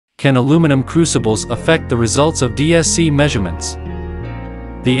Can aluminum crucibles affect the results of DSC measurements?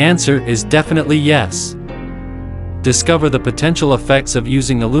 The answer is definitely yes. Discover the potential effects of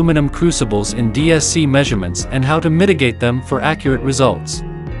using aluminum crucibles in DSC measurements and how to mitigate them for accurate results.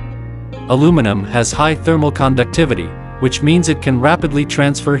 Aluminum has high thermal conductivity, which means it can rapidly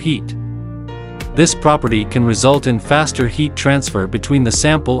transfer heat. This property can result in faster heat transfer between the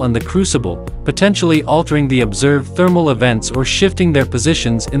sample and the crucible, potentially altering the observed thermal events or shifting their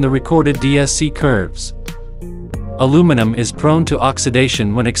positions in the recorded DSC curves. Aluminum is prone to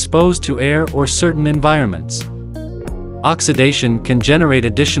oxidation when exposed to air or certain environments. Oxidation can generate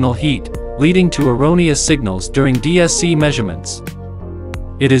additional heat, leading to erroneous signals during DSC measurements.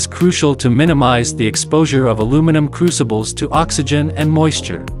 It is crucial to minimize the exposure of aluminum crucibles to oxygen and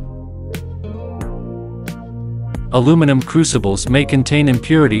moisture. Aluminum crucibles may contain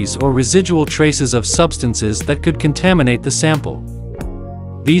impurities or residual traces of substances that could contaminate the sample.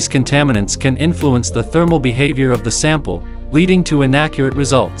 These contaminants can influence the thermal behavior of the sample, leading to inaccurate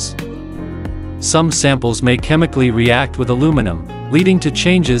results. Some samples may chemically react with aluminum, leading to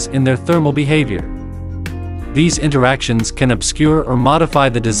changes in their thermal behavior. These interactions can obscure or modify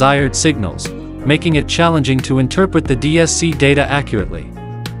the desired signals, making it challenging to interpret the DSC data accurately.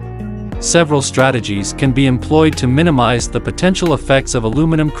 Several strategies can be employed to minimize the potential effects of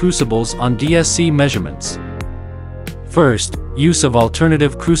aluminum crucibles on DSC measurements. First, use of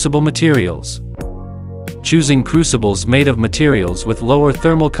alternative crucible materials. Choosing crucibles made of materials with lower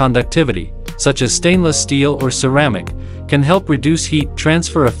thermal conductivity, such as stainless steel or ceramic, can help reduce heat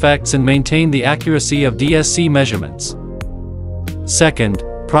transfer effects and maintain the accuracy of DSC measurements. Second,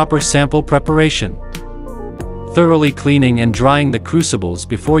 proper sample preparation. Thoroughly cleaning and drying the crucibles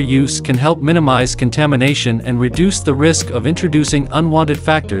before use can help minimize contamination and reduce the risk of introducing unwanted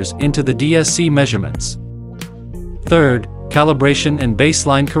factors into the DSC measurements. Third, calibration and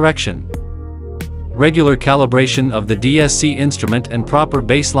baseline correction. Regular calibration of the DSC instrument and proper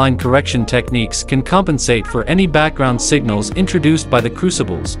baseline correction techniques can compensate for any background signals introduced by the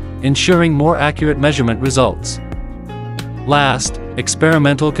crucibles, ensuring more accurate measurement results. Last,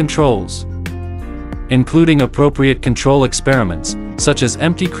 experimental controls. Including appropriate control experiments, such as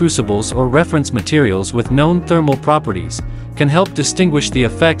empty crucibles or reference materials with known thermal properties, can help distinguish the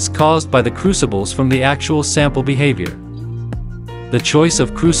effects caused by the crucibles from the actual sample behavior. The choice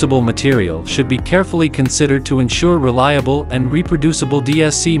of crucible material should be carefully considered to ensure reliable and reproducible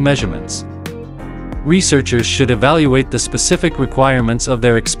DSC measurements. Researchers should evaluate the specific requirements of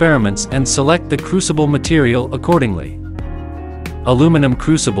their experiments and select the crucible material accordingly. Aluminum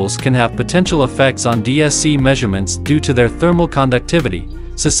crucibles can have potential effects on DSC measurements due to their thermal conductivity,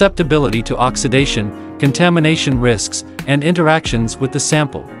 susceptibility to oxidation, contamination risks, and interactions with the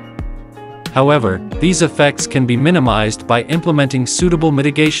sample. However, these effects can be minimized by implementing suitable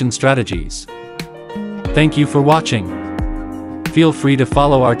mitigation strategies. Thank you for watching. Feel free to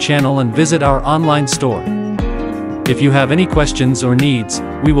follow our channel and visit our online store. If you have any questions or needs,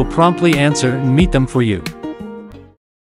 we will promptly answer and meet them for you.